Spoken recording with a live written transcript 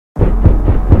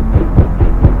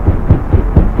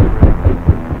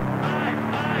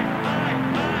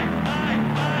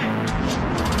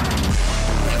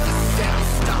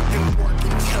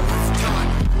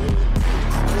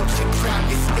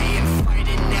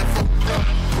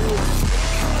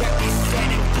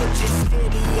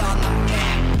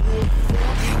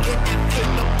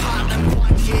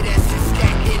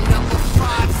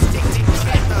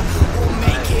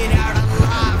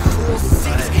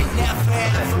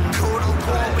Go to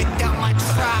war without my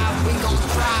tribe. We gon'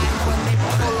 thrive when they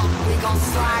pull up. We gon'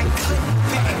 slide, click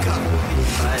back up.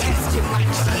 Testing my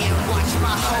chin, watch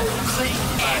my whole click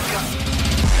back up.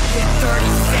 Yeah, 30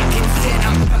 seconds in,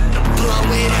 I'm about to blow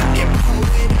it up. You pull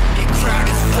it up, your crowd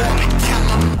is forming. Tell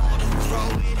them all to throw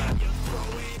it up. You throw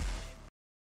it up.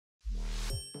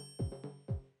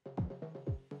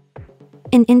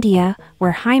 In India,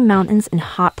 where high mountains and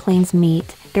hot plains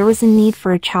meet, there was a need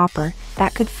for a chopper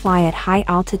that could fly at high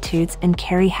altitudes and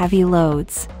carry heavy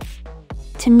loads.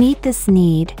 To meet this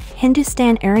need,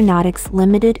 Hindustan Aeronautics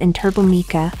Limited and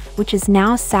Turbomeca, which is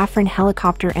now Safran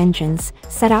Helicopter Engines,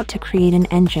 set out to create an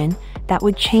engine that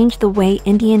would change the way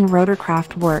Indian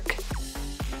rotorcraft work.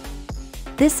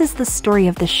 This is the story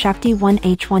of the Shakti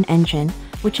 1H1 engine,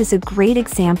 which is a great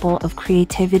example of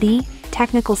creativity,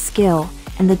 technical skill,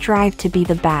 and the drive to be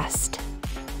the best.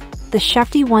 The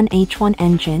Shakti 1H1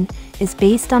 engine is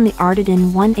based on the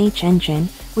Ardiden 1H engine,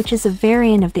 which is a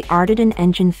variant of the Ardiden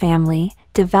engine family,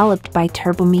 developed by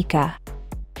Turbomeca.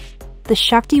 The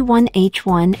Shakti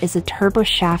 1H1 is a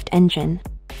turboshaft engine.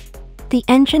 The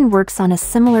engine works on a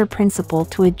similar principle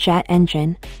to a jet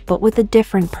engine, but with a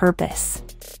different purpose.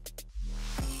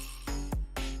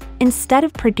 Instead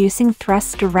of producing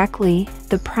thrust directly,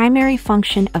 the primary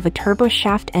function of a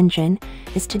turboshaft engine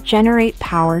is to generate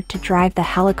power to drive the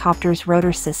helicopter's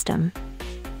rotor system.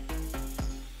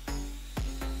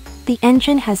 The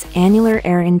engine has annular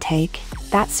air intake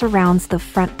that surrounds the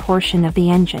front portion of the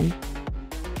engine.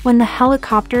 When the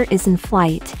helicopter is in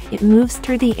flight, it moves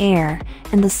through the air,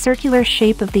 and the circular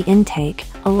shape of the intake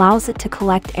allows it to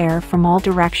collect air from all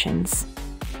directions.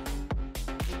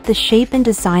 The shape and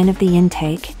design of the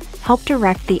intake help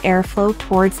direct the airflow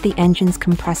towards the engine's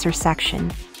compressor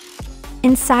section.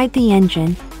 Inside the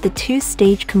engine, the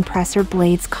two-stage compressor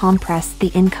blades compress the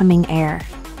incoming air.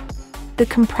 The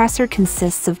compressor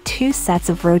consists of two sets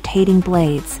of rotating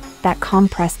blades that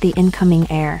compress the incoming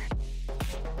air.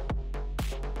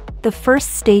 The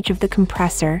first stage of the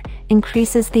compressor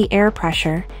increases the air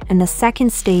pressure, and the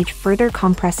second stage further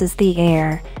compresses the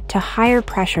air to higher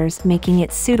pressures, making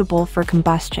it suitable for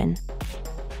combustion.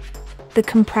 The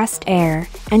compressed air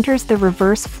enters the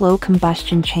reverse flow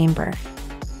combustion chamber.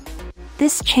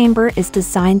 This chamber is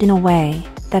designed in a way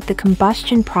that the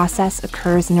combustion process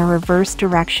occurs in a reverse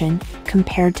direction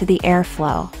compared to the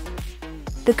airflow.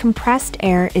 The compressed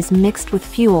air is mixed with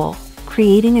fuel,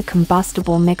 creating a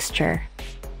combustible mixture.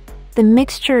 The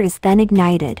mixture is then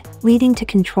ignited, leading to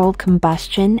controlled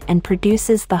combustion and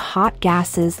produces the hot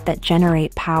gases that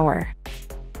generate power.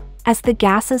 As the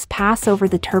gases pass over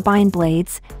the turbine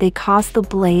blades, they cause the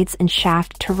blades and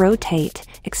shaft to rotate,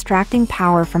 extracting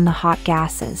power from the hot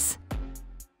gases.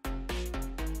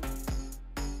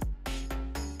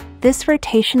 This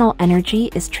rotational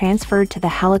energy is transferred to the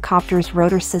helicopter's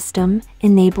rotor system,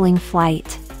 enabling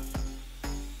flight.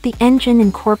 The engine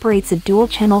incorporates a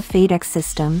dual-channel FADEC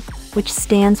system, which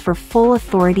stands for Full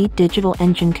Authority Digital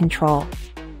Engine Control.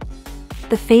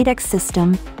 The FADEC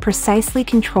system precisely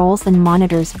controls and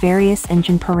monitors various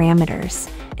engine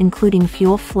parameters, including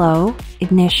fuel flow,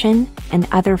 ignition, and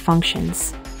other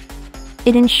functions.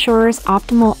 It ensures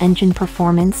optimal engine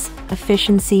performance,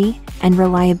 efficiency, and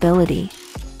reliability.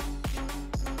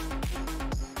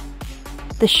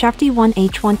 The Shakti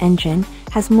 1H1 engine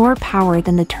has more power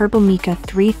than the Turbomeca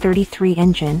 333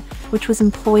 engine, which was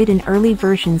employed in early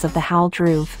versions of the HAL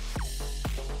Dhruv.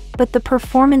 But the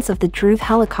performance of the Dhruv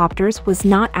helicopters was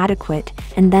not adequate,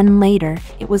 and then later,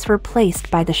 it was replaced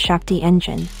by the Shakti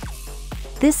engine.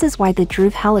 This is why the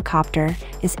Dhruv helicopter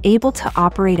is able to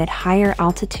operate at higher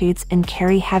altitudes and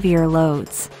carry heavier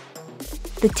loads.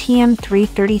 The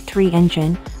TM333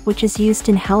 engine, which is used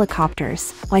in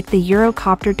helicopters like the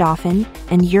Eurocopter Dolphin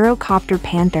and Eurocopter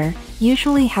Panther,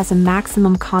 usually has a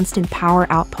maximum constant power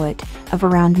output of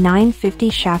around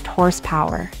 950 shaft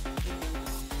horsepower.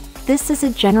 This is a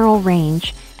general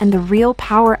range, and the real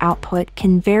power output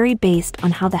can vary based on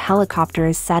how the helicopter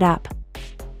is set up.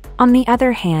 On the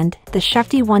other hand, the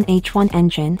Shakti 1H1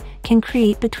 engine can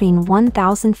create between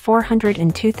 1,400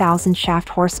 and 2,000 shaft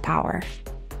horsepower.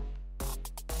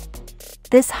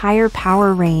 This higher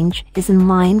power range is in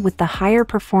line with the higher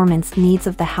performance needs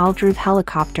of the HAL Dhruv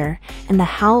helicopter and the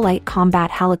HAL Light Combat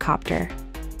helicopter.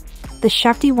 The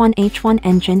Shakti 1H1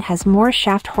 engine has more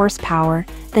shaft horsepower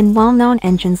than well-known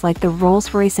engines like the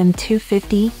Rolls-Royce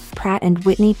M250, Pratt &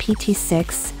 Whitney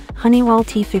PT6, Honeywell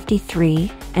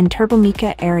T53, and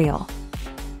Turbomeca Ariel.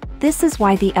 This is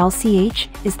why the LCH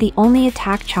is the only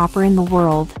attack chopper in the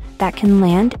world that can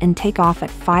land and take off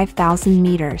at 5,000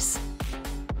 meters.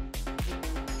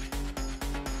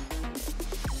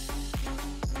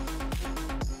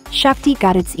 Shakti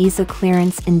got its EASA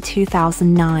clearance in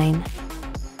 2009.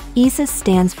 EASA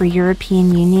stands for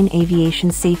European Union Aviation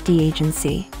Safety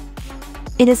Agency.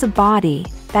 It is a body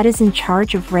that is in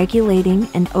charge of regulating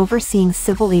and overseeing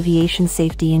civil aviation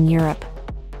safety in Europe.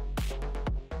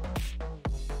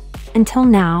 Until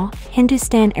now,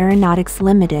 Hindustan Aeronautics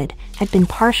Limited had been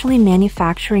partially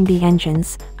manufacturing the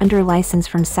engines under license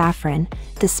from Safran,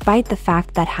 despite the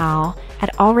fact that HAL had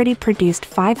already produced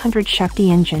 500 Shakti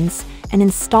engines and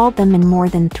installed them in more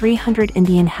than 300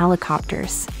 Indian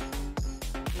helicopters.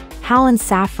 HAL and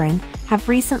Safran have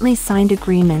recently signed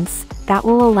agreements that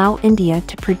will allow India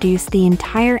to produce the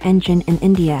entire engine in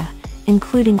India,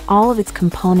 including all of its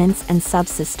components and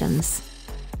subsystems.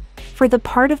 For the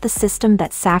part of the system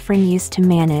that Safran used to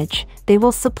manage, they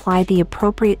will supply the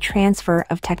appropriate transfer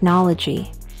of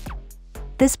technology.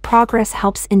 This progress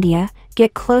helps India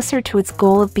get closer to its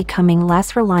goal of becoming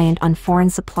less reliant on foreign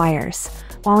suppliers,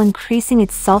 while increasing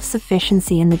its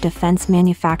self-sufficiency in the defense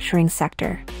manufacturing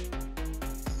sector.